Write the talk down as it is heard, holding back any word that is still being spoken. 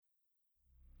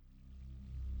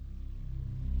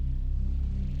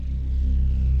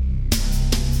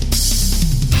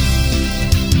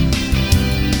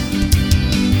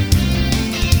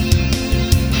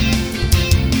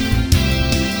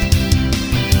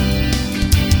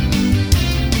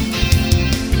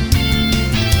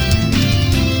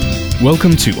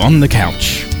Welcome to On the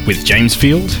Couch with James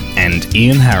Field and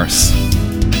Ian Harris.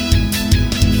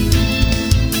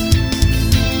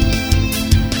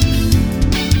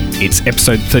 It's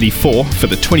episode 34 for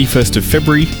the 21st of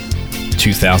February,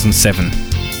 2007.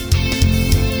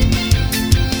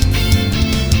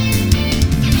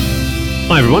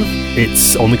 Hi everyone,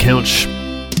 it's On the Couch,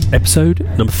 episode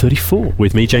number 34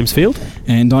 with me, James Field.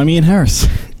 And I'm Ian Harris.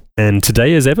 And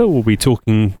today, as ever, we'll be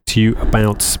talking to you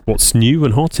about what's new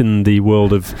and hot in the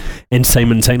world of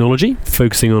entertainment technology,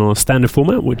 focusing on our standard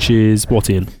format, which is what,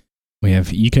 Ian? We have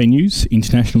UK news,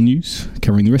 international news,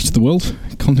 covering the rest of the world,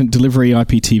 content delivery,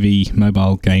 IPTV,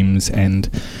 mobile games, and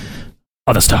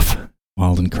other stuff.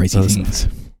 Wild and crazy things.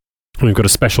 We've got a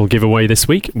special giveaway this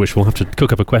week, which we'll have to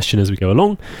cook up a question as we go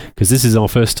along, because this is our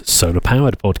first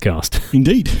solar-powered podcast.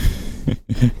 Indeed.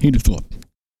 Who'd have thought?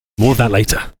 More of that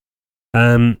later.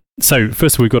 So,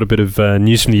 first of all, we've got a bit of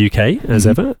news from the UK, as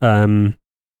ever.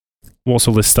 What's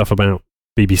all this stuff about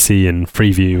BBC and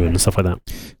FreeView and stuff like that?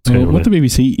 Well, what the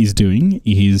BBC is doing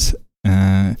is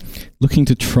looking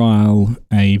to trial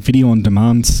a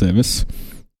video-on-demand service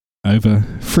over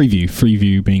FreeView.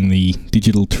 FreeView being the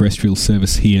digital terrestrial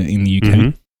service here in the UK.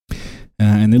 Mm-hmm.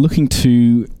 And they're looking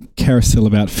to carousel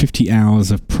about 50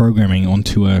 hours of programming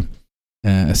onto a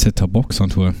set-top box,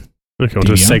 onto a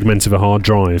onto a segment of a hard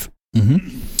drive.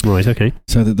 Mm-hmm. Right, okay.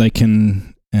 So that they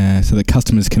can, so that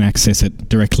customers can access it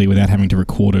directly without having to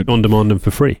record it. On demand and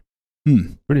for free.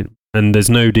 Brilliant. And there's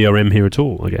no DRM here at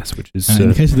all, I guess, which is... in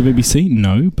the case of the BBC,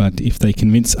 no, but if they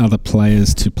convince other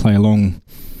players to play along...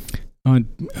 well,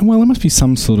 there must be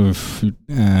some sort of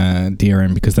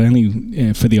DRM, because they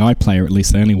only, for the iPlayer at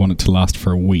least, they only want it to last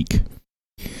for a week.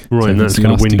 Right, so and that's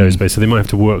kind of Windows-based, so they might have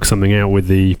to work something out with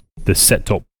the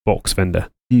set-top box vendor.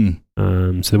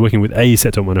 So they're working with a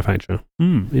set-top manufacturer.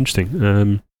 Interesting.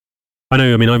 I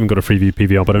haven't got a FreeView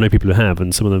PVR, but I know people who have,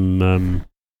 and some of them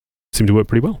seem to work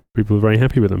pretty well. People are very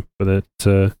happy with them. But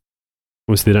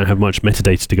obviously they don't have much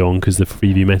metadata to go on, because the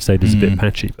FreeView metadata is a bit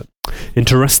patchy. But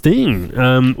interesting.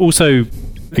 Also,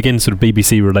 again, sort of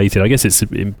BBC related. I guess it's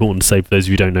important to say, for those of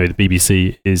you who don't know, the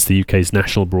BBC is the UK's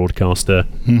national broadcaster,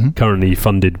 currently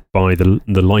funded by the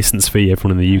licence fee.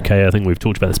 Everyone in the UK, I think we've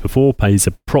talked about this before, pays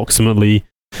approximately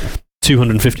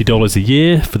 $250 a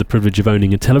year for the privilege of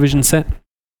owning a television set,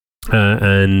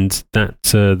 and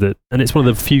it's one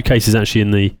of the few cases actually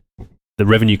in the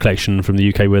revenue collection from the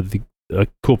UK where the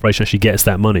corporation actually gets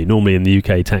that money. Normally in the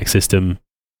UK tax system,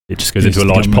 it just goes into a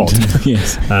large pot.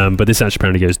 Yes. But this actually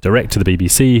apparently goes direct to the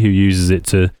BBC, who uses it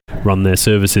to run their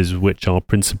services, which are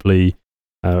principally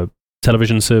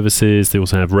television services. They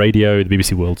also have radio. The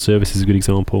BBC World Service is a good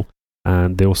example.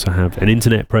 And they also have an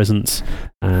internet presence.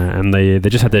 And they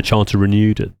just had their charter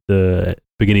renewed at the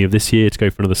beginning of this year to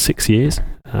go for another 6 years.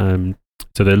 So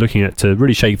they're looking at to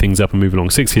really shake things up and move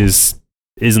along. 6 years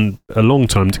isn't a long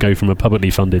time to go from a publicly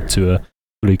funded to a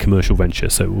fully commercial venture,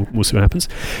 so we'll see what happens.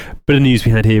 Bit of news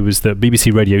we had here was that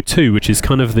BBC Radio 2, which is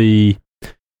kind of the,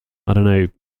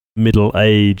 middle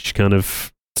age kind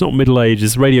of, it's not middle age,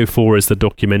 it's Radio 4 is the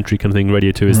documentary kind of thing,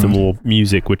 Radio 2 is the more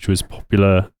music, which was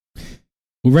popular.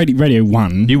 Well, Radio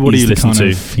 1 what do you listen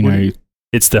to?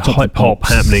 It's the hip-hop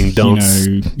happening dance.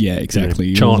 Yeah,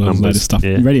 exactly. Chart numbers. Latest stuff.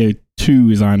 Yeah. Radio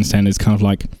 2, as I understand, is kind of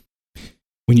like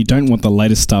when you don't want the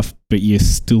latest stuff, but you're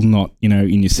still not, in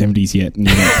your 70s yet, and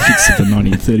you're not hits of the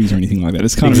 1930s or anything like that.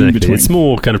 It's kind of in between. It's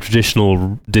more kind of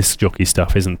traditional disc jockey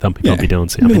stuff, isn't Thumpy Pumpy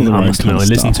dancing? I must admit, I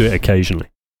listen to it occasionally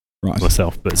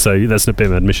myself, but so that's a bit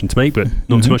of an admission to make, but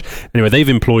not too much. Anyway, they've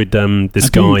employed this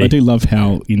guy. I do love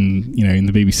how in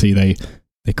the BBC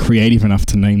they're creative enough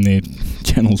to name their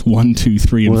channels 1, 2,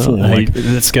 3, and 4. Hey,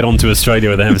 let's get on to Australia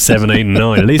where they have 7, 8, and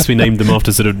 9. At least we named them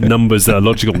after sort of numbers that are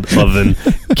logical, other than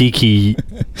geeky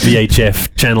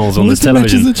VHF channels on the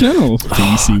television. The channel.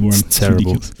 BBC 1. It's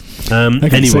terrible.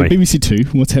 Anyway, so BBC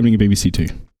 2. What's happening at BBC 2?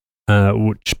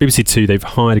 Which BBC 2, they've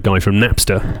hired a guy from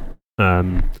Napster,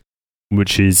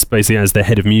 which is basically as their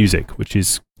head of music, which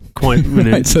is quite...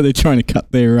 Right, so they're trying to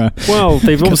cut their... well,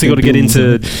 they've obviously got to get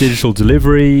into digital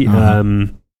delivery,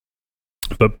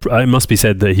 but it must be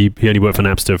said that he only worked for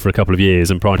Napster for a couple of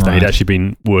years, and prior to that he'd actually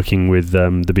been working with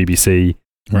the BBC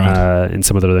in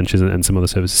some other ventures and some other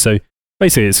services. So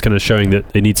basically it's kind of showing that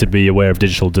they need to be aware of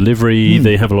digital delivery.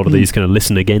 They have a lot of these kind of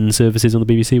listen again services on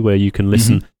the BBC where you can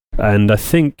listen. And I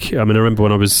remember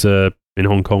when I was in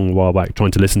Hong Kong a while back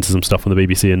trying to listen to some stuff on the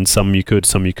BBC, and some you could,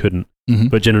 some you couldn't.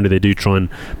 But generally they do try and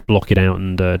block it out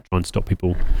and try and stop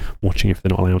people watching if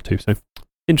they're not allowed to. So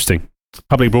interesting.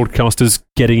 Public broadcasters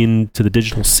getting into the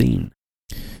digital scene.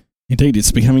 Indeed,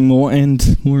 it's becoming more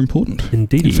and more important.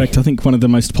 Indeed. In fact, I think one of the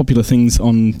most popular things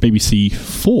on BBC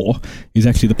 4 is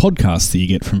actually the podcasts that you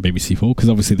get from BBC 4, because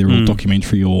obviously they're all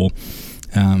documentary or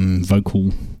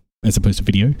vocal as opposed to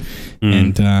video.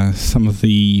 And some of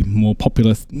the more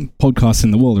popular podcasts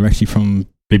in the world are actually from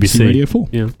BBC Radio 4.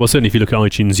 Yeah. Well, certainly if you look at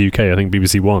iTunes UK, I think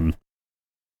BBC One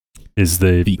is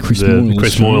the Chris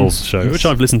Moyles show, yes, which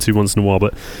I've listened to once in a while,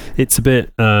 but it's a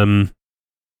bit...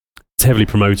 it's heavily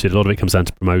promoted. A lot of it comes down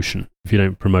to promotion. If you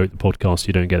don't promote the podcast,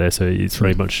 you don't get there, so it's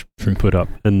very much put up.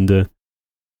 And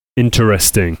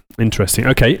interesting.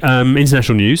 Okay,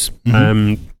 international news.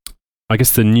 I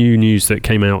guess the new news that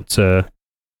came out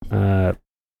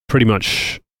pretty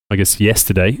much, I guess,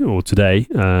 yesterday or today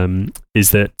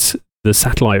is that the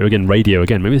satellite, radio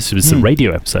again, maybe this was a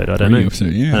radio episode, I don't know.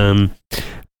 Episode, yeah.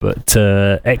 But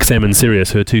XM and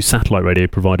Siruis, who are two satellite radio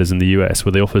providers in the US,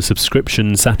 where they offer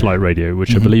subscription satellite radio,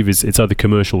 which I believe it's either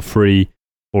commercial free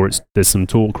or there's some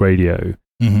talk radio,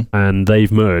 and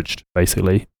they've merged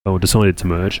basically, or decided to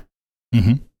merge.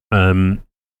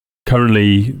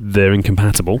 Currently, they're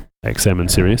incompatible, XM and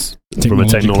Siruis, from a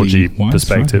technology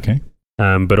perspective. Right,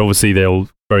 okay. But obviously, they'll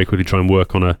very quickly try and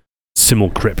work on a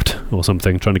simulcrypt or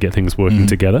something, trying to get things working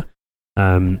together.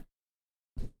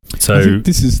 So I think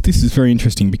this is very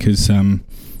interesting because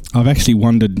I've actually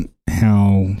wondered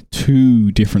how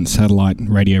two different satellite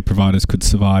radio providers could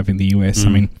survive in the US. I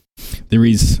mean, there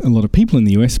is a lot of people in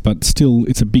the US, but still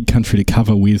it's a big country to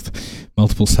cover with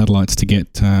multiple satellites to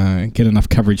get enough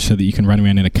coverage so that you can run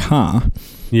around in a car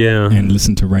and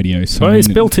listen to radio. So it's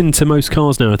built into most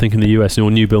cars now, I think, in the US. Or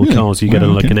new build cars, you get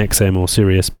like an XM or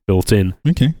Siruis built in.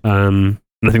 Okay. And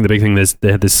I think the big thing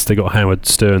they got Howard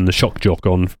Stern, the shock jock,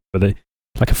 on for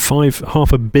like a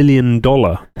 $500 million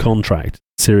contract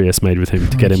Siruis made with him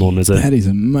to get him on as a... That is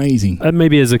amazing.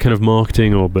 Maybe as a kind of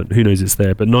marketing, but who knows, it's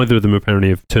there. But neither of them apparently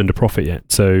have turned a profit yet.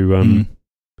 So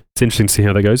it's interesting to see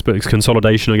how that goes. But it's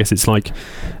consolidation. I guess it's like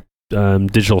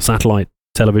digital satellite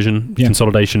television. Yeah.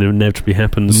 Consolidation inevitably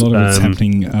happens. A lot of it's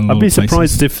happening a lot I'd be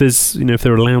surprised if there's, if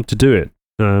they're allowed to do it.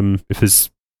 If there's...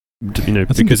 I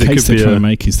think the case they're trying to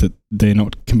make is that they're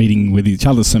not competing with each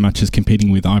other so much as competing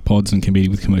with iPods and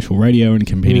competing with commercial radio and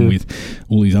competing with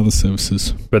all these other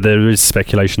services. But there is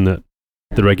speculation that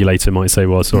the regulator might say,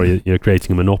 well, sorry, you're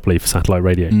creating a monopoly for satellite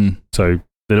radio. So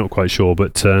they're not quite sure.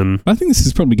 But I think this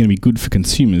is probably going to be good for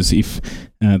consumers if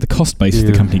the cost base of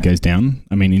the company goes down.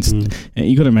 I mean,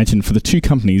 you've got to imagine for the two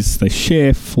companies, they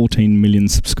share 14 million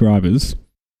subscribers.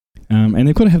 And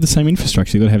they've got to have the same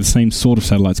infrastructure. They've got to have the same sort of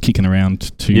satellites kicking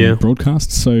around to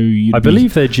broadcast. So I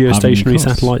believe they're geostationary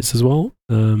satellites as well.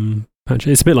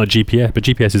 It's a bit like GPS, but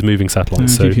GPS is moving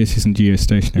satellites. So GPS isn't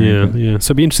geostationary. Yeah.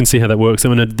 So it'll be interesting to see how that works.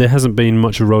 I mean, there hasn't been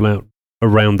much of a rollout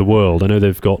around the world. I know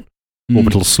they've got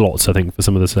orbital slots, I think, for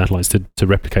some of the satellites to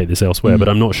replicate this elsewhere, but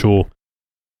I'm not sure.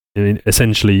 I mean,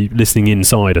 essentially, listening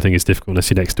inside, I think, is difficult unless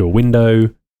you're next to a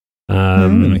window.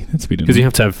 Really? That's a bit because you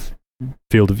have to have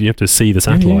field of view, you have to see the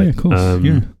satellite. Yeah, of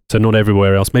course. So not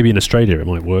everywhere else. Maybe in Australia it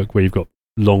might work, where you've got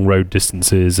long road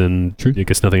distances and I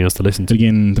guess nothing else to listen to. But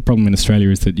again, the problem in Australia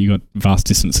is that you've got vast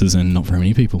distances and not very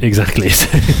many people. Exactly.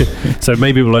 So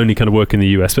maybe it will only kind of work in the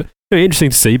US. But interesting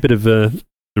to see, a bit of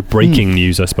breaking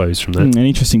news, I suppose, from that. And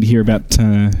interesting to hear about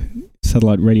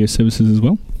satellite radio services as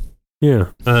well.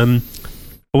 Yeah. I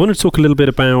want to talk a little bit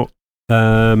about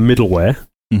middleware.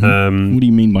 What do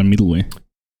you mean by middleware?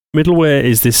 Middleware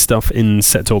is this stuff in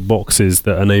set-top boxes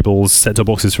that enables set-top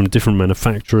boxes from different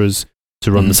manufacturers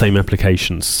to run the same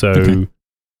applications. So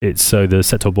it's so the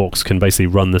set-top box can basically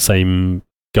run the same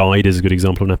guide, is a good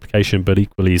example of an application, but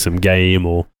equally some game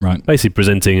or basically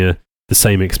presenting the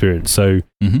same experience. So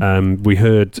we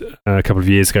heard a couple of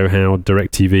years ago how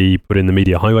DirecTV put in the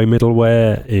Mediahighway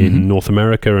middleware in North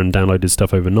America and downloaded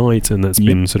stuff overnight, and that's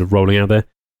been sort of rolling out there.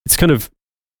 It's kind of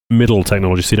middle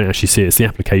technology, so you don't actually see it. It's the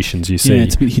applications you see. Yeah,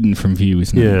 it's a bit hidden from view,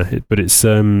 isn't it? Yeah, but it's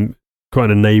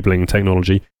quite an enabling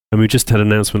technology. And we just had an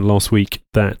announcement last week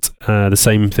that the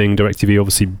same thing, DirecTV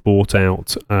obviously bought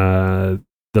out the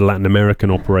Latin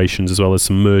American operations as well as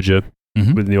some merger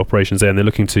within the operations there, and they're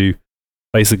looking to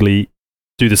basically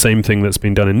do the same thing that's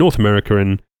been done in North America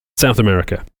and South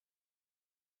America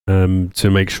to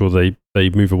make sure they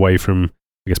move away from,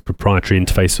 I guess, proprietary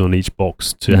interface on each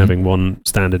box to having one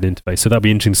standard interface. So that'll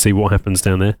be interesting to see what happens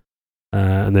down there.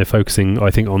 And they're focusing,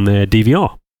 I think, on their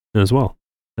DVR as well.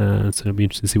 So it'll be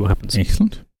interesting to see what happens.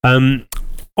 Excellent.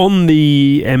 On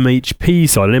the MHP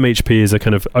side, and MHP is a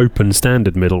kind of open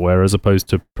standard middleware as opposed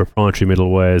to proprietary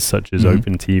middlewares such as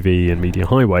OpenTV and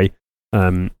Mediahighway.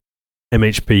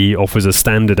 MHP offers a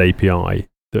standard API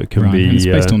that can be... And it's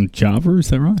based on Java, is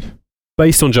that right?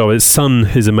 based on Java.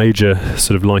 Sun is a major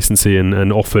sort of licensee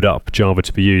and offered up Java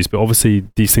to be used, but obviously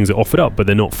these things are offered up, but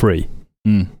they're not free.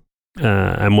 And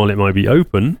while it might be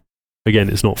open, again,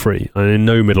 it's not free. And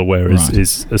no middleware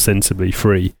is ostensibly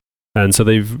free. And so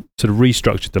they've sort of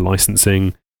restructured the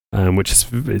licensing, which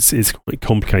is quite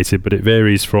complicated, but it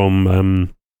varies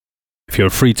from if you're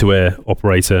a free-to-air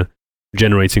operator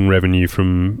generating revenue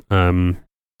from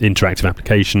interactive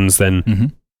applications,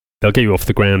 then they'll get you off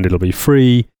the ground. It'll be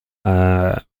free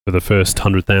for the first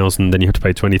 100,000. Then you have to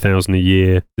pay 20,000 a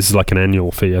year. This is like an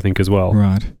annual fee, I think, as well.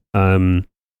 Right.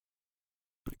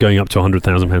 Going up to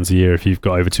 £100,000 a year if you've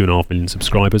got over 2.5 million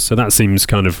subscribers. So that seems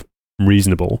kind of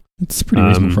reasonable. It's pretty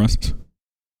reasonable for us.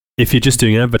 If you're just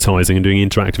doing advertising and doing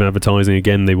interactive advertising,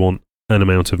 again, they want an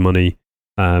amount of money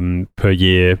per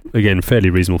year. Again,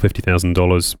 fairly reasonable,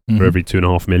 $50,000 for every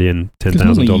 2.5 million,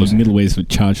 $10,000. Middlewares would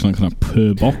charge like on a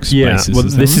per box basis. Well,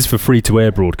 this is for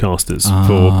free-to-air broadcasters,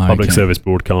 for public service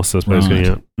broadcasters, I suppose, going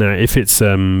out. Now, if it's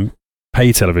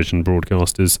pay television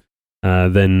broadcasters,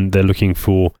 then they're looking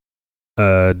for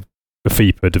a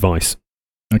fee per device,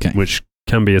 which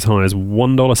can be as high as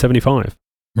 $1.75.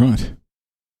 Right.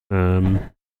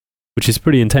 Which is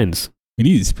pretty intense. It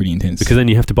is pretty intense. Because then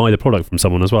you have to buy the product from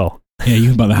someone as well. Yeah, you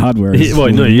can buy the hardware. Well,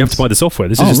 no, you have to buy the software.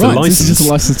 This is just a license. This is just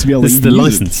a license to be able to use it. This is the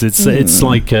license. It's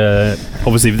like,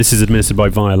 obviously, this is administered by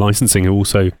Via Licensing, who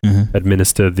also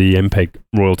administer the MPEG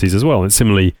royalties as well. And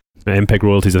similarly, MPEG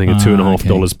royalties, I think, are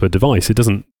 $2.50 per device. It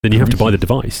doesn't, then you have to buy the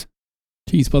device.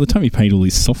 Geez, by the time you paid all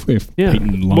these software,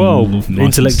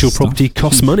 intellectual property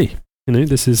costs money. You know,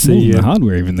 this is the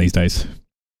hardware even these days.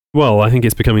 Well, I think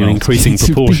it's becoming an increasing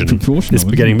proportion. It's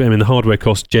beginning. I mean, the hardware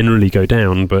costs generally go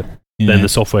down, but then the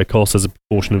software cost as a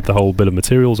proportion of the whole bill of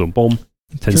materials or BOM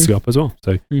tends to go up as well.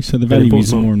 So the value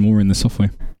is more and more in the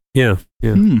software. Yeah.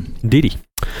 Indeedy.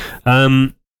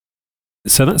 So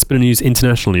that's been news,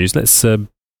 international news. Let's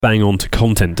bang on to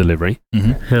content delivery.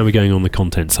 How are we going on the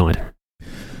content side?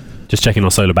 Just checking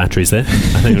our solar batteries there.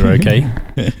 I think we're okay.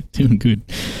 Doing good.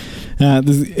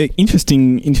 There's an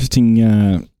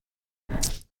interesting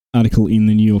article in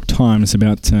the New York Times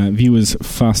about viewers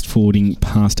fast-forwarding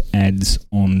past ads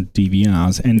on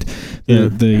DVRs. And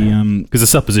because the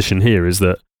supposition here is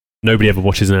that nobody ever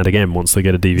watches an ad again once they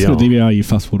get a DVR. So a DVR, you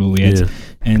fast-forward all the ads.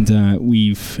 And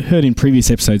we've heard in previous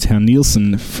episodes how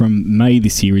Nielsen from May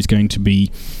this year is going to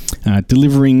be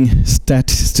delivering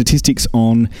statistics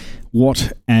on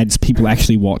what ads people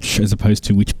actually watch as opposed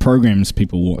to which programs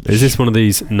people watch. Is this one of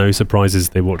these no surprises,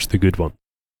 they watch the good one?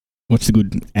 Watch the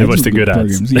good ads. They watch the good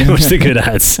ads. They watch the good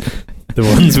ads. The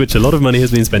ones which a lot of money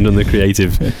has been spent on the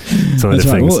creative side of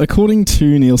things. Well, according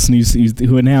to Nielsen,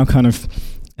 who are now kind of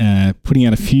putting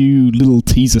out a few little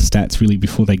teaser stats really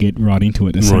before they get right into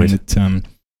it, and saying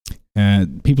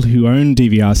that people who own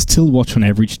DVRs still watch on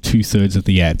average 2/3 of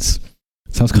the ads.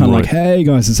 So I was kind of like, hey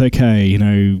guys, it's okay. You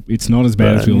know, it's not as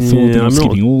bad as we all thought. They're not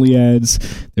skipping all the ads.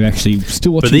 They're actually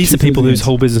still watching. But these are people whose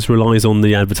whole business relies on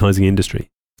the advertising industry.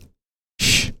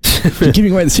 Shh. You're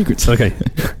giving away the secrets. Okay.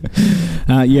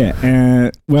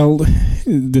 Well,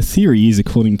 the theory is,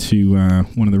 according to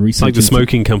one of the researchers... Like the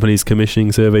smoking companies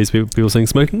commissioning surveys, people saying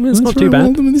smoking, it's not too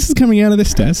bad. Well, this is coming out of their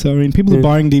stats. So, I mean, people are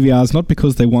buying DVRs not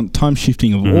because they want time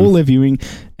shifting of all their viewing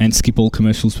and skip all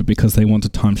commercials, but because they want to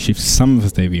time shift some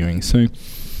of their viewing. So,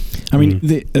 I mean,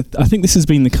 I think this has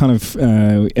been the kind of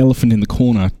elephant in the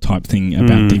corner type thing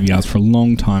about DVRs for a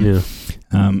long time. Yeah.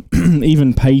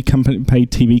 Even paid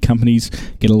TV companies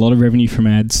get a lot of revenue from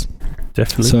ads.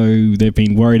 Definitely. So they've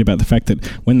been worried about the fact that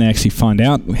when they actually find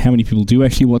out how many people do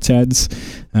actually watch ads,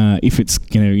 if it's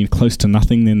close to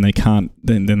nothing, then they can't.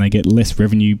 Then they get less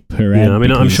revenue per ad. I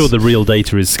mean, I'm sure the real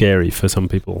data is scary for some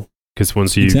people. Because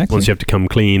once you have to come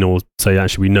clean or say,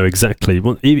 actually, we know exactly,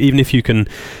 even if you can,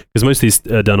 because most of these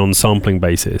are done on sampling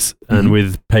basis, and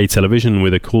with paid television,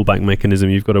 with a callback mechanism,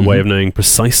 you've got a way of knowing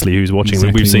precisely who's watching.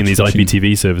 Exactly. We've seen these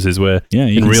IPTV services where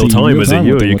in real time as a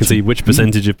viewer, you can see which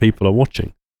percentage of people are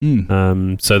watching.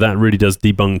 So that really does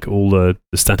debunk all the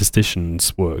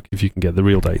statisticians' work if you can get the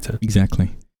real data.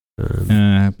 Exactly.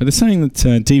 But they're saying that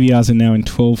DVRs are now in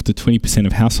 12 to 20%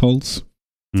 of households.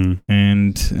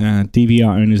 And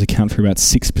DVR owners account for about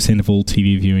 6% of all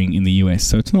TV viewing in the US.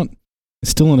 So it's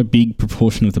still not a big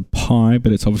proportion of the pie,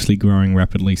 but it's obviously growing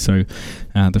rapidly. So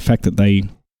the fact that they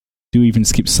do even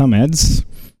skip some ads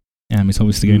is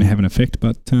obviously going to have an effect,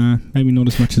 but maybe not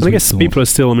as much as I guess people are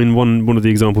still, I mean, one of the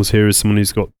examples here is someone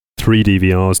who's got 3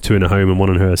 DVRs, 2 in a home and 1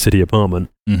 in her city apartment,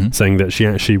 saying that she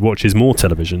actually watches more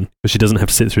television because she doesn't have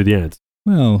to sit through the ads.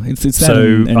 Well, it's that.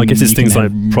 So I guess it's things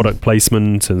like product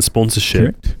placement and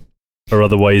sponsorship, or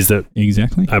other ways that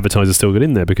advertisers still get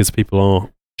in there because people are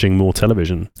watching more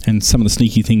television. And some of the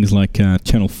sneaky things like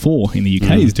Channel 4 in the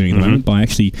UK is doing at the moment by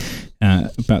actually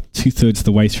about 2/3 of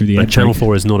the way through the ad break. Channel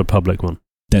 4 is not a public one.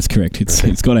 That's correct.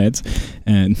 It's got ads,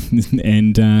 and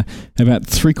about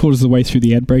 3/4 of the way through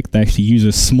the ad break, they actually use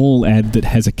a small ad that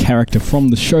has a character from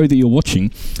the show that you're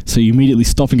watching. So you immediately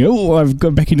stop and go, "Oh, I've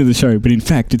got back into the show," but in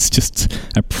fact, it's just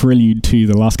a prelude to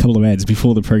the last couple of ads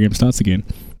before the program starts again.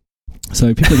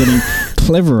 So people are getting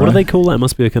cleverer. What do they call that? It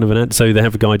must be a kind of an ad. So they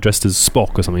have a guy dressed as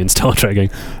Spock or something in Star Trek going,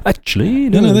 actually,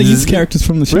 no, they use characters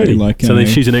from the show. Really? Like, so they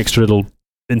shoot an extra little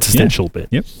interstitial bit.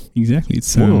 Yep, exactly.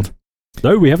 It's wild.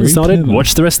 No, we haven't started. Clever.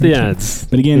 Watch the rest of the ads.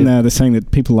 But again, they're saying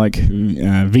that people like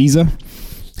Visa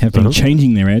have been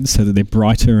changing their ads so that they're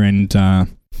brighter and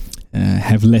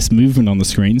have less movement on the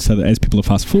screen, so that as people are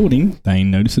fast forwarding, they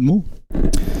notice it more.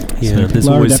 Yeah, there's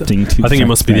always adapting to I think it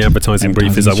must be the advertising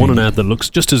brief is I want an ad that looks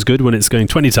just as good when it's going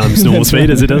 20 times normal speed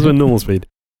as it does when normal speed.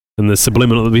 And the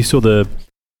subliminal, we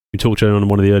talked on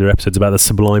one of the earlier episodes about the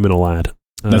subliminal ad.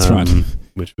 That's right.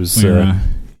 Which was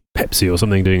Pepsi or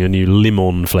something doing a new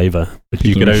lemon flavour. But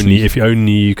you could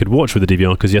you could watch with the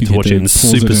DVR because you had to watch it in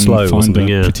super slow or something.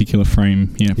 Yeah, particular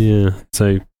frame. Yeah. Yeah.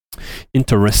 So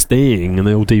interesting, and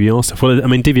the old DVR stuff. Well, I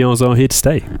mean, DVRs are here to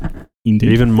stay.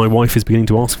 Indeed. Even my wife is beginning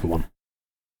to ask for one.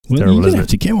 Well, you're going to have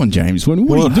to get one, James. What are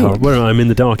you doing? Well, I'm in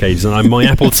the dark ages, and my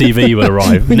Apple TV will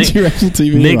arrive.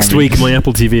 Next week, my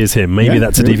Apple TV is here. Maybe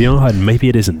that's a DVR, and maybe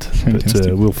it isn't. Fantastic.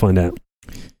 But we'll find out.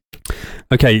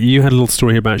 Okay, you had a little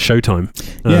story here about Showtime.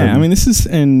 Yeah, I mean, this is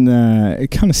a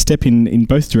kind of step in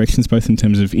both directions, both in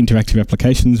terms of interactive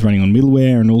applications running on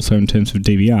middleware and also in terms of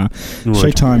DVR. Right.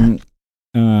 Showtime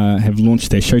have launched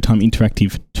their Showtime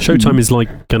Interactive 2. Showtime is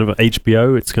like kind of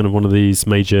HBO. It's kind of one of these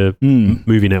major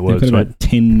movie networks, They've got right? about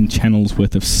 10 channels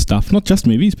worth of stuff, not just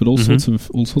movies, but all sorts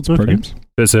of programs.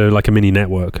 It's like a mini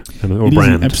network or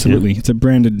brand. Absolutely, it's a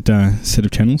branded set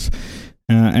of channels.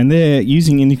 And they're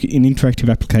using an interactive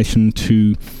application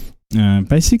to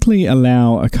basically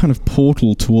allow a kind of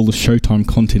portal to all the Showtime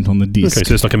content on the disc. Okay,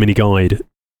 so it's like a mini guide.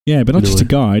 Yeah, but not just a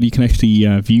guide. You can actually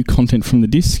view content from the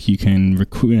disc. You can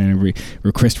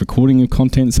request recording of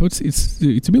content. So it's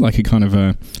a bit like a kind of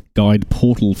a guide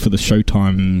portal for the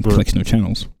Showtime collection of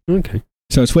channels. Okay.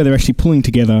 So it's where they're actually pulling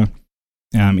together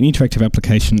an interactive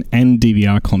application and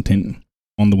DVR content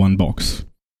on the one box.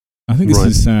 I think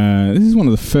this is one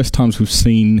of the first times we've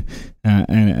seen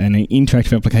an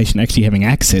interactive application actually having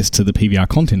access to the PVR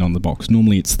content on the box.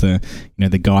 Normally, it's the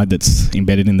guide that's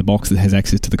embedded in the box that has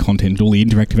access to the content. All the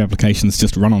interactive applications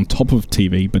just run on top of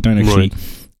TV, but don't actually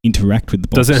interact with the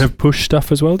box. Does it have push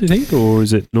stuff as well? Do you think, or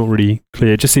is it not really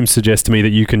clear? It just seems to suggest to me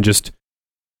that you can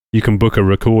book a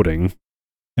recording.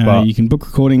 You can book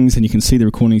recordings and you can see the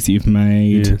recordings that you've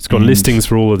made. Yeah, it's got listings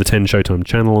for all of the 10 Showtime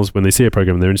channels. When they see a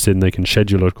program they're interested in, they can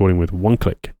schedule a recording with one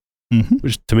click,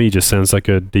 which to me just sounds like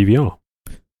a DVR.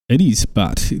 It is,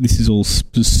 but this is all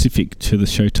specific to the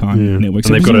Showtime network.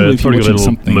 So and they've probably got a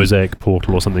little mosaic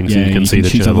portal or something so you can see the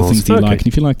channels. Other things that you like. And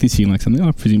if you like this, you like something.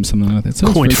 I presume something like that.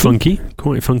 So quite funky.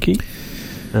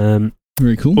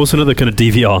 Very cool. Also another kind of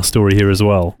DVR story here as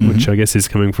well, which I guess is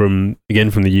coming from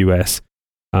the US,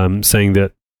 saying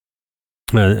that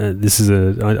this is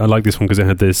I like this one because it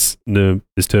had this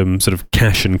term sort of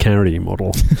cache and carry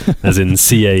model, as in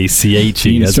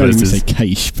CACHE, as opposed to say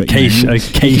cache, but cache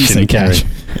and carry.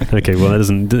 Okay, well that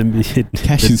doesn't.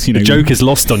 Cache is, the joke is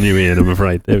lost on you, Ian. I'm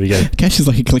afraid. There we go. Cache is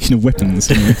like a collection of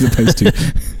weapons, as opposed to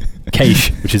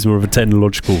cache, which is more of a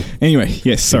technological. Anyway,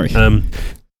 yes, sorry.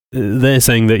 They're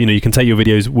saying that you can take your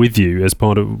videos with you as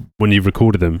part of when you've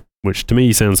recorded them, which to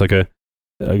me sounds like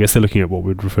I guess they're looking at what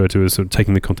we'd refer to as sort of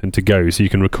taking the content to go, so you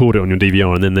can record it on your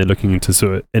DVR, and then they're looking to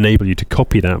sort of enable you to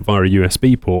copy that via a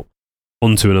USB port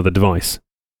onto another device.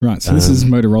 Right, so this is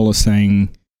Motorola saying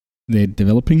they're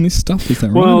developing this stuff, is that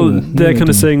right? Well, they're kind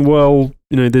of saying,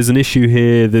 there's an issue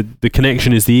here, the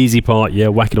connection is the easy part,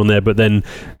 whack it on there, but then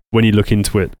when you look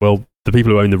into it, well, the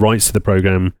people who own the rights to the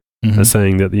program are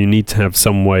saying that you need to have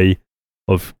some way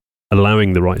of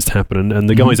allowing the rights to happen, and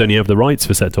the guys only have the rights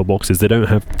for set-top boxes. They don't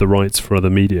have the rights for other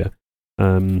media.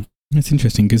 That's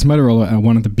interesting because Motorola are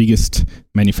one of the biggest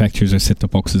manufacturers of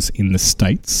set-top boxes in the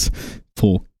States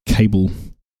for cable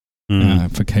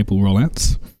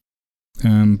rollouts.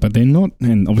 But they're not,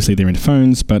 and obviously they're into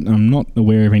phones, but I'm not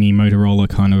aware of any Motorola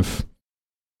kind of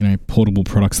portable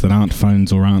products that aren't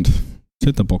phones or aren't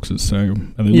set-top boxes. So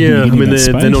they're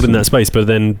not in that space, but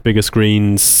then bigger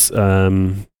screens.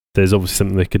 There's obviously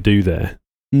something they could do there.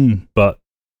 But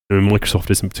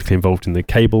Microsoft isn't particularly involved in the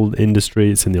cable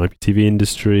industry. It's in the IPTV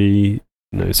industry.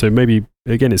 So maybe,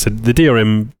 again, the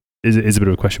DRM is a bit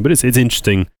of a question, but it's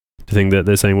interesting to think that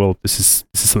they're saying, well, this is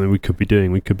something we could be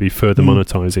doing. We could be further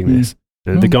monetizing this.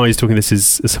 The guy who's talking this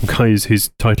is some guy whose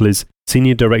title is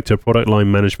Senior Director of Product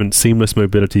Line Management, Seamless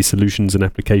Mobility Solutions and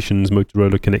Applications,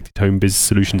 Motorola Connected Home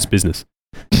Solutions Business.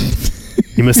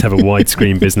 He must have a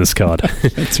widescreen business card.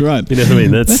 That's right. You know what I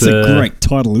mean? That's a great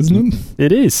title, isn't it?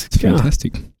 It is. It's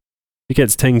fantastic. He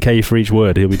gets 10k for each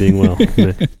word. He'll be doing well.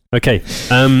 Okay.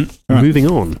 Moving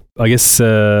on. I guess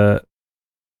on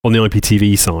the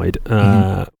IPTV side,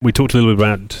 we talked a little bit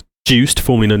about Joost,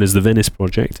 formerly known as the Venice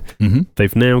Project.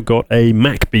 They've now got a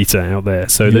Mac beta out there.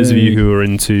 So those of you who are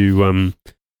into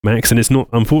Macs, and it's not,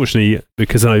 unfortunately,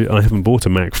 because I haven't bought a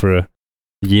Mac for a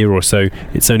year or so,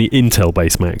 it's only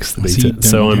Intel-based Macs, the beta.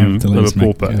 So I'm a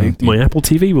pauper. My Apple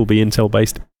TV will be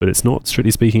Intel-based, but it's not,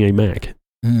 strictly speaking, a Mac,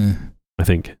 I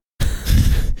think.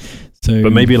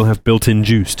 But maybe it'll have built-in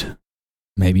Joost.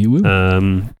 Maybe it will.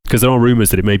 Because there are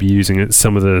rumours that it may be using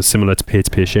some of the similar to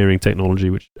peer-to-peer sharing technology,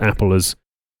 which Apple has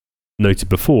noted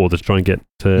before, to try and get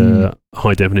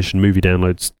high-definition movie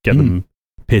downloads, get them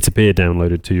peer-to-peer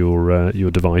downloaded to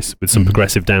your device with some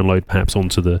progressive download perhaps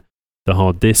onto the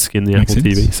hard disk in the Apple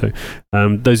TV. So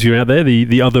those of you out there,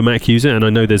 the other Mac user, and I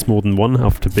know there's more than one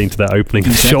after being to that opening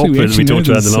shop that we talked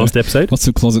about in the last episode. Lots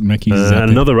of closet Mac users and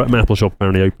another Apple shop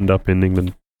apparently opened up in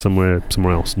England somewhere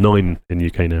else. 9 in the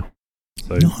UK now.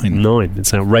 So 9.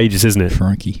 It's outrageous, isn't it?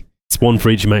 Crikey. It's one for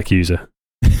each Mac user.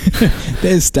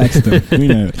 There's stacks of them. We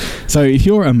know it. So if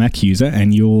you're a Mac user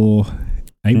and you're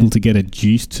able to get a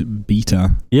Joost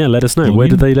beta, let us know. Where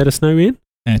did they let us know, Ian?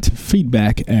 At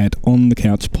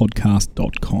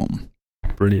feedback@onthecouchpodcast.com.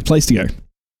 Brilliant place to go.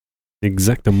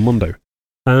 Exactamundo.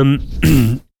 Now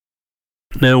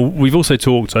we've also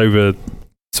talked over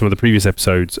some of the previous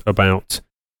episodes about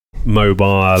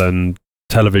mobile and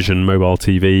television, mobile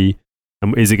TV.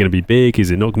 Is it going to be big?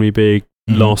 Is it not going to be big?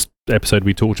 Last episode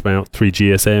we talked about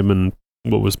 3GSM and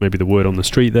what was maybe the word on the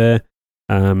street there.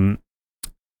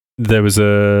 There was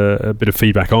a bit of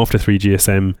feedback after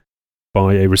 3GSM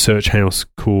by a research house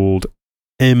called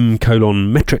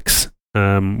M:metrics,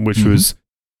 which was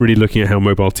really looking at how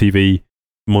mobile TV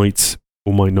might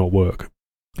or might not work.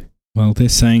 Well, they're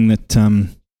saying that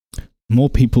more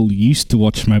people used to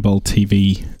watch mobile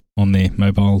TV on their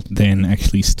mobile than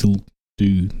actually still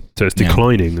do. So it's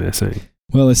declining, they're saying.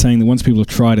 Well, they're saying that once people have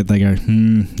tried it, they go,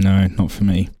 no, not for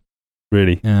me.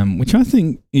 Really? Which I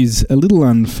think is a little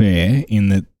unfair in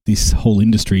that this whole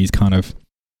industry is kind of,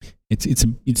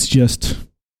 it's just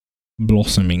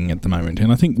blossoming at the moment. And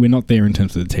I think we're not there in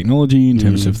terms of the technology, in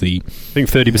terms of the... I think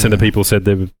 30% of people said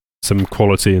there were some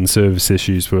quality and service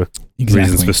issues for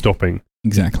reasons for stopping.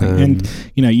 Exactly. And,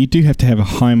 you do have to have a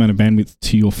high amount of bandwidth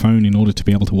to your phone in order to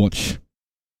be able to watch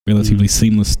relatively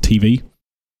seamless TV.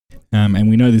 And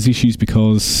we know there's issues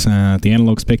because the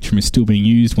analog spectrum is still being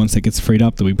used. Once that gets freed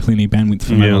up, there'll be plenty of bandwidth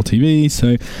for mobile TV.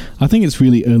 So I think it's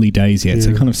really early days yet.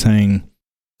 So kind of saying...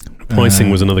 Pricing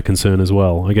was another concern as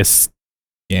well. I guess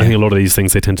I think a lot of these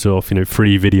things, they tend to offer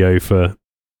free video for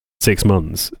 6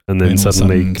 months and then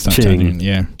suddenly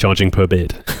charging per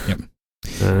bit. Yep.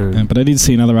 But I did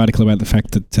see another article about the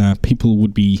fact that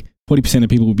 40% of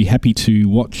people would be happy to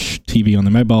watch TV on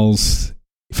their mobiles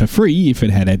for free if it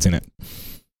had ads in it.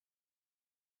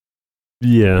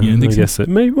 Yeah, I guess it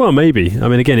maybe. I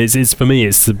mean, again, it's for me,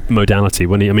 it's the modality.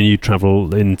 When you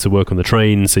travel in to work on the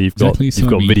train, so you've got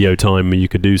video time where you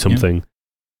could do something.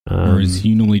 Whereas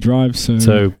you normally drive,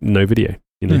 so no video.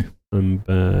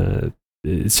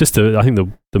 It's just I think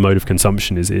the mode of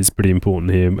consumption is pretty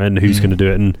important here, and who's going to do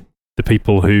it, and the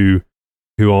people who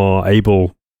are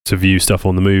able to view stuff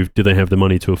on the move. Do they have the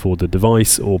money to afford the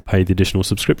device or pay the additional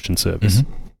subscription service?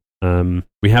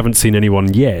 We haven't seen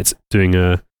anyone yet doing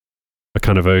a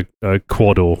kind of a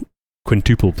quad or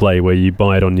quintuple play where you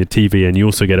buy it on your TV and you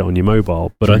also get it on your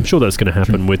mobile. But I'm sure that's going to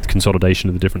happen with consolidation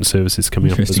of the different services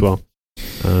coming up as well.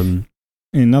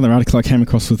 Another article I came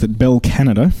across was that Bell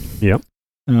Canada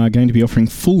are going to be offering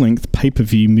full-length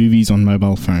pay-per-view movies on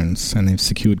mobile phones, and they've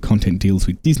secured content deals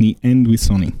with Disney and with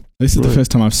Sony. This is the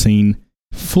first time I've seen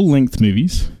full-length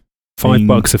movies.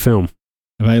 $5 a film.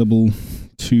 Available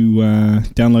to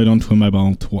download onto a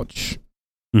mobile to watch.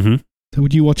 So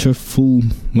would you watch a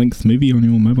full-length movie on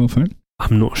your mobile phone?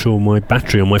 I'm not sure my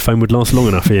battery on my phone would last long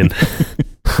enough, Ian.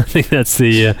 I think that's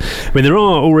there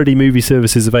are already movie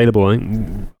services available.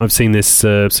 I've seen this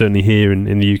certainly here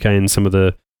in the UK in some of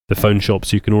the phone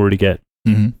shops. You can already get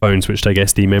phones which take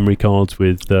SD memory cards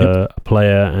with a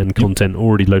player and content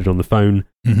already loaded on the phone.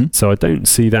 So I don't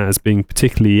see that as being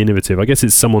particularly innovative. I guess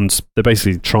it's they're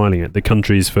basically trialing it. The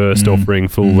country's first offering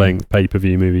full-length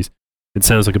pay-per-view movies. It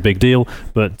sounds like a big deal,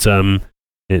 but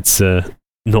it's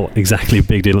not exactly a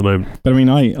big deal at the moment. But I mean,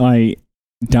 I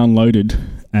downloaded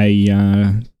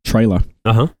a trailer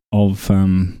of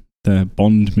the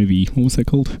Bond movie. What was that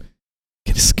called?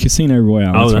 Casino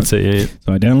Royale. Oh, that's it. Yeah.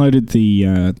 So I downloaded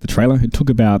the trailer. It took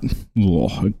about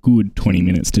a good 20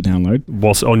 minutes to download.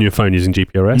 Was on your phone using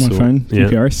GPRS? On my phone,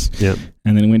 GPRS. Yeah.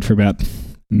 And then it went for about a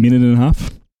minute and a half.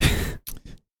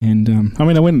 And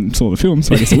I went and saw the film,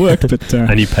 so I guess it worked. But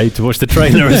and you paid to watch the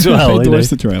trailer as well. Paid to watch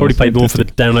the trailer. Probably paid more for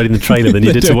downloading the trailer than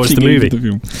you did to watch the movie.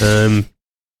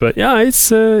 But yeah,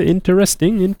 it's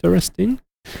interesting.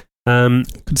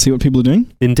 Could see what people are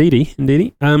doing.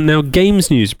 Indeedy. Now, games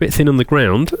news, a bit thin on the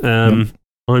ground.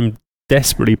 I'm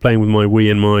desperately playing with my Wii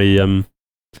and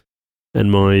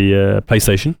my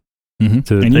PlayStation.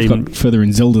 Mm-hmm. And you've got further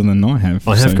in Zelda than I have.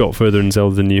 I have got further in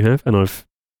Zelda than you have, and I've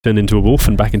turned into a wolf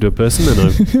and back into a person, and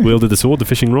I've wielded the sword, the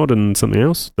fishing rod, and something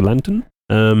else, the lantern.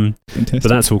 But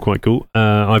that's all quite cool.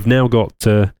 I've now got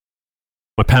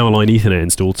my Powerline Ethernet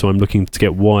installed, so I'm looking to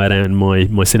get wired out in my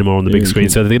cinema on the big screen.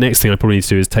 Cool. So the next thing I probably need to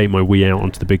do is take my Wii out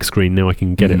onto the big screen. Now I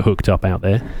can get it hooked up out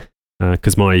there,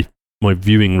 because my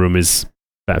viewing room is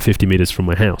about 50 meters from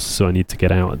my house, so I need to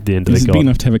get out at the end of the garden. Is it big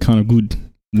enough to have a kind of good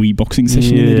Wii boxing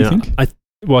session in there, do you think?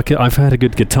 I've had a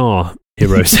good Guitar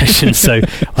Hero session, so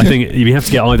I think you have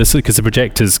to get either, because the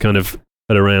projector's kind of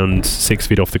at around 6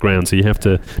 feet off the ground, so you have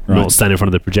to not stand in front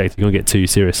of the projector. You can't get too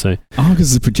serious. So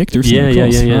because the projector. Yeah.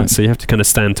 Right. So you have to kind of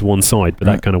stand to one side, but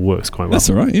that kind of works quite well. That's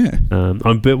all right. Yeah. I'm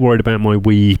a bit worried about my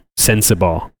Wii sensor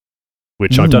bar,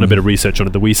 which I've done a bit of research on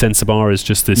it. The Wii sensor bar is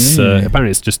just this. Apparently,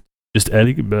 it's just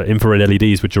infrared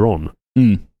LEDs which are on.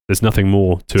 There's nothing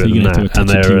more to it than that, and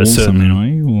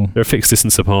they're a fixed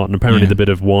distance apart. And apparently, the bit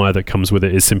of wire that comes with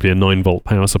it is simply a 9-volt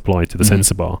power supply to the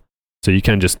sensor bar, so you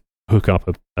can just hook up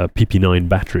a PP9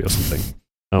 battery or something.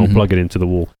 I'll plug it into the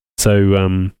wall.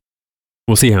 So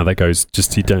we'll see how that goes.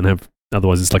 Just you don't have,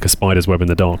 otherwise it's like a spider's web in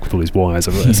the dark with all these wires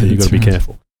over there. So you've got to be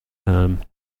careful.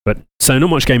 But so not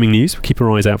much gaming news. We'll keep our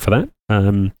eyes out for that.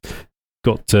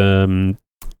 Got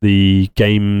the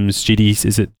games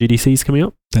GDC's coming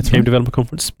up. That's Game right. Developer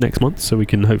Conference next month, so we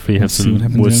can hopefully have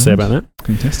some words to say about that.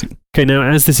 Fantastic. Okay, now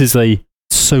as this is a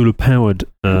solar powered,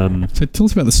 so tell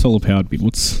us about the solar powered bit.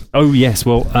 Oh yes,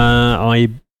 well,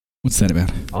 what's that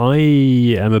about? I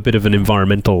am a bit of an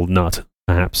environmental nut,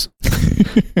 perhaps,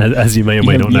 as you may or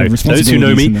may not know. Those who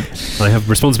know me, I have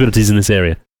responsibilities in this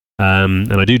area,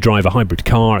 and I do drive a hybrid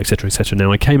car, etc., etc.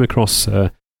 Now, I came across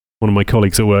one of my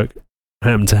colleagues at work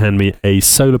happened to hand me a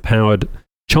solar powered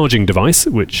charging device,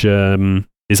 which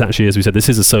is actually, as we said, this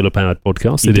is a solar powered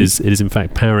podcast. It is in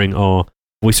fact powering our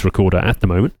voice recorder at the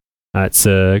moment. It's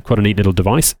quite a neat little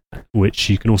device, which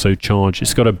you can also charge.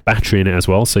 It's got a battery in it as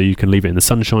well, so you can leave it in the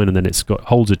sunshine, and then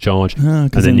holds a charge,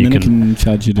 and then you can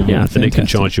charge it. Then it can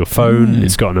charge your phone.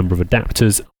 It's got a number of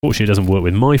adapters. Unfortunately, it doesn't work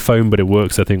with my phone, but it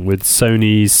works, I think, with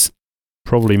Sony's,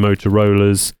 probably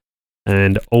Motorola's,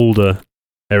 and older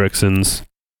Ericsson's.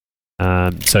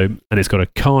 And it's got a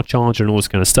car charger and all this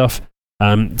kind of stuff.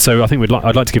 So I think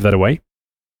I'd like to give that away.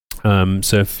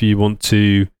 So if you want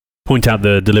to point out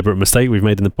the deliberate mistake we've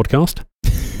made in the podcast,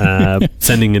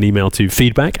 sending an email to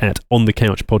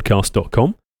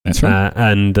feedback@onthecouchpodcast.com. That's right.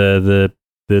 And the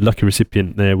lucky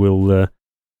recipient there will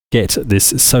get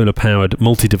this solar-powered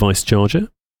multi-device charger.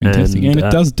 Fantastic. And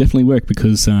it does definitely work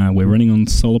because we're running on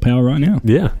solar power right now.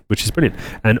 Yeah, which is brilliant.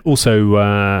 And also,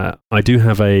 I do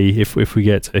have if we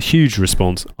get a huge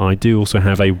response, I do also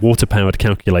have a water-powered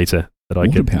calculator that I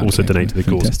could also donate to the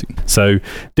cause. So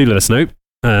do let us know.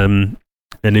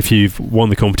 And if you've won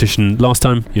the competition last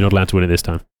time, you're not allowed to win it this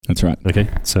time. That's right. Okay,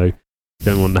 so you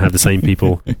don't want to have the same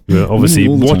people who are obviously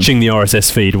watching the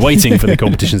RSS feed, waiting for the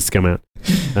competitions to come out.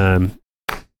 Terms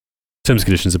and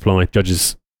conditions apply.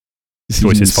 Judges'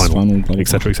 choice is final,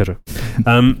 etc., etc.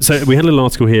 So we had a little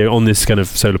article here on this kind of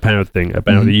solar-powered thing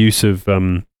about the use of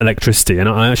electricity, and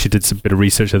I actually did some bit of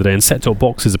research the other day, and set-top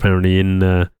boxes apparently in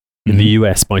the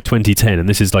US by 2010, and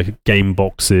this is like game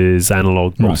boxes,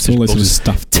 analog boxes, all this sort of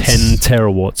stuff. 10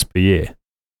 terawatts per year.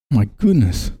 My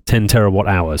goodness. 10 terawatt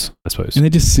hours, I suppose. And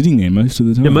they're just sitting there most of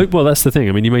the time. Yeah, well, that's the thing.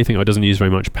 I mean, you may think it doesn't use very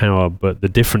much power, but the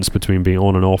difference between being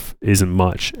on and off isn't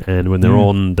much, and when they're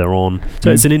on, they're on.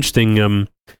 So it's an interesting thing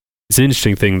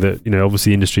that, obviously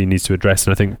the industry needs to address,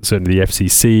 and I think certainly the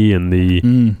FCC and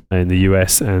the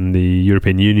US and the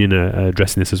European Union are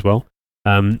addressing this as well.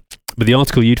 But the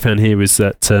article you'd found here was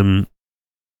that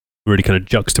really kind of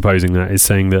juxtaposing that is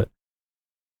saying that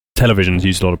televisions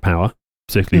use a lot of power,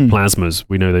 particularly plasmas.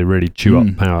 We know they really chew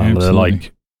up power. Absolutely. They're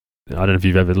like, I don't know if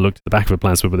you've ever looked at the back of a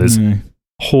plasma, but there's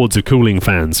hordes of cooling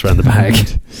fans around the back.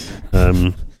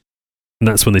 And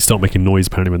that's when they start making noise,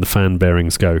 apparently, when the fan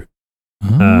bearings go.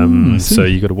 So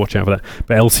you've got to watch out for that.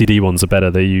 But LCD ones are better.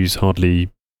 They use hardly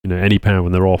any power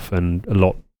when they're off, and a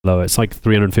lot lower. It's like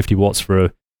 350 watts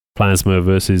for plasma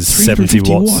versus 70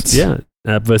 watts. Yeah,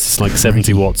 versus like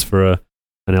 70 watts for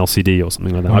an LCD or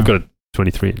something like that. Wow. I've got a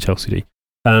 23-inch LCD.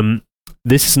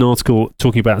 This is an article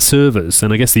talking about servers,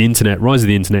 and I guess the rise of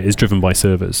the internet is driven by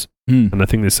servers. And I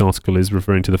think this article is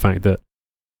referring to the fact that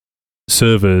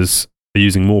servers are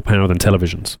using more power than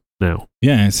televisions now.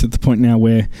 Yeah, it's at the point now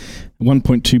where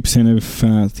 1.2%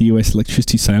 of the US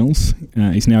electricity sales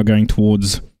is now going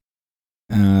towards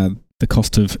the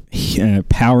cost of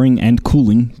powering and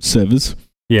cooling servers.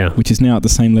 Yeah, which is now at the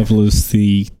same level as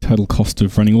the total cost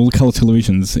of running all the color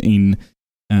televisions in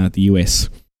the US.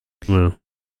 Wow.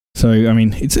 So, I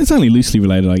mean, it's only loosely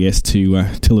related, I guess, to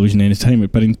television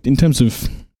entertainment, but in terms of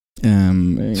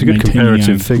it's a good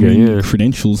comparative figure,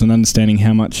 credentials and understanding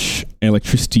how much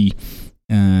electricity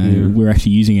we're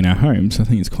actually using in our homes, I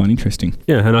think it's quite interesting.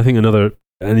 Yeah, and I think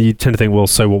and you tend to think, well,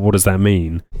 so what does that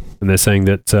mean? And they're saying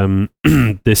that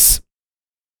this,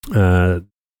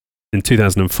 in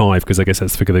 2005, because I guess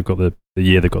that's the figure they've got the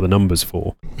year they've got the numbers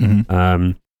for,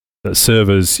 that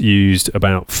servers used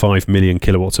about 5 million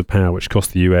kilowatts of power, which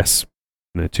cost the US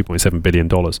 $2.7 billion.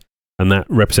 And that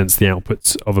represents the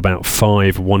outputs of about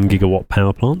 5 1-gigawatt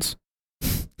power plants.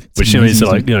 Which is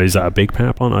that a big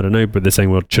power plant? I don't know. But they're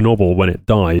saying, well, Chernobyl, when it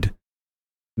died,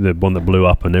 the one that blew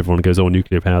up and everyone goes, oh,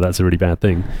 nuclear power, that's a really bad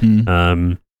thing.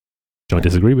 Which I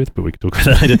disagree with, but we can talk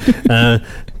about that.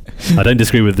 I don't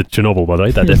disagree with the Chernobyl, by the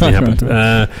way. That definitely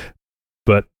happened.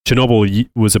 But Chernobyl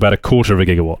was about 1/4 of a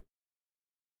gigawatt.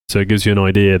 So it gives you an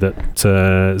idea that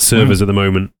servers at the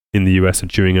moment in the US are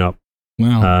chewing up.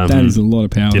 Wow, that is a lot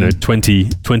of power. 20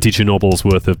 Chernobyls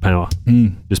worth of power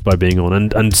just by being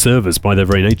on. And servers, by their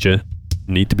very nature,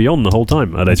 need to be on the whole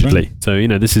time, allegedly. Right. So,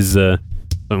 this is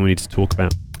something we need to talk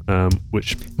about. I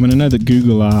know that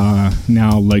Google are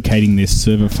now locating their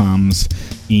server farms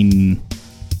in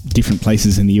different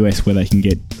places in the US where they can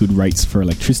get good rates for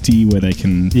electricity, where they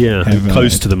can have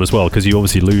close to them as well, because you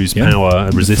obviously lose power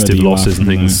and resistive losses and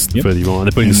things the further you are. And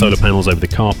they're putting the solar panels over the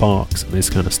car parks and this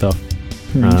kind of stuff.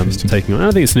 I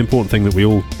think it's an important thing that we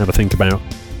all have a think about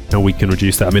how we can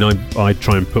reduce that. I mean, I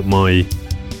try and put my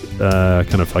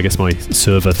my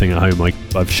server thing at home.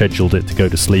 I've scheduled it to go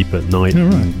to sleep at night,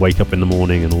 and wake up in the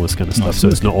morning, and all this kind of stuff. So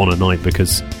it's not on at night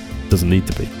because it doesn't need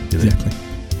to be. Exactly.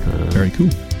 Very cool.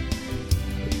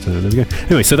 There we go.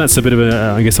 Anyway, so that's a bit of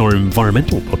our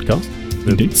environmental podcast.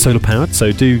 Indeed. Solar powered.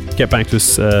 So do get back to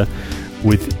us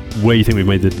with where you think we've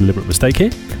made the deliberate mistake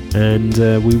here, and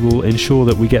we will ensure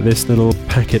that we get this little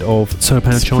packet of solar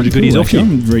powered charger goodies off you.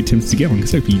 I'm very tempted to get one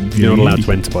because you're not allowed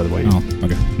to enter, by the way. Oh,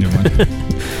 okay, never mind.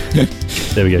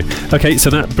 There we go. Okay, so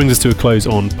that brings us to a close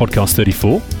on podcast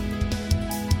 34,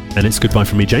 and it's goodbye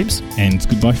from me, James, and it's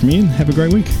goodbye from Ian. Have a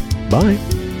great week. Bye.